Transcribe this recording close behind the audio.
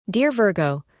Dear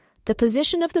Virgo, the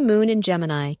position of the moon in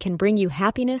Gemini can bring you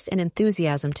happiness and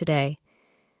enthusiasm today.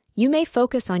 You may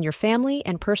focus on your family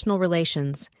and personal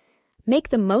relations. Make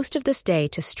the most of this day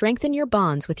to strengthen your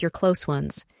bonds with your close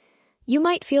ones. You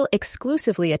might feel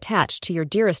exclusively attached to your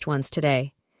dearest ones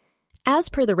today. As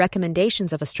per the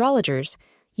recommendations of astrologers,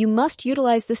 you must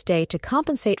utilize this day to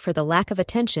compensate for the lack of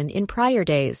attention in prior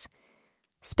days.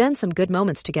 Spend some good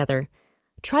moments together.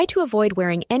 Try to avoid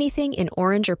wearing anything in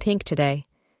orange or pink today.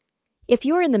 If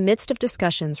you are in the midst of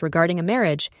discussions regarding a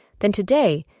marriage, then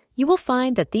today you will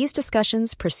find that these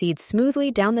discussions proceed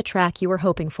smoothly down the track you were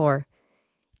hoping for.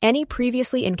 Any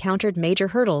previously encountered major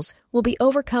hurdles will be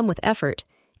overcome with effort,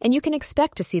 and you can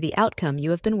expect to see the outcome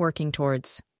you have been working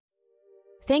towards.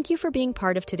 Thank you for being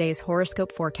part of today's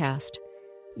horoscope forecast.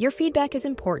 Your feedback is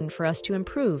important for us to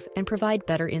improve and provide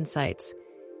better insights.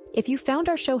 If you found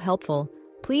our show helpful,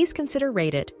 please consider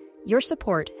rate it. Your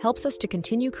support helps us to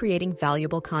continue creating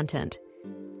valuable content.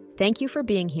 Thank you for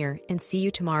being here, and see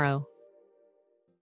you tomorrow.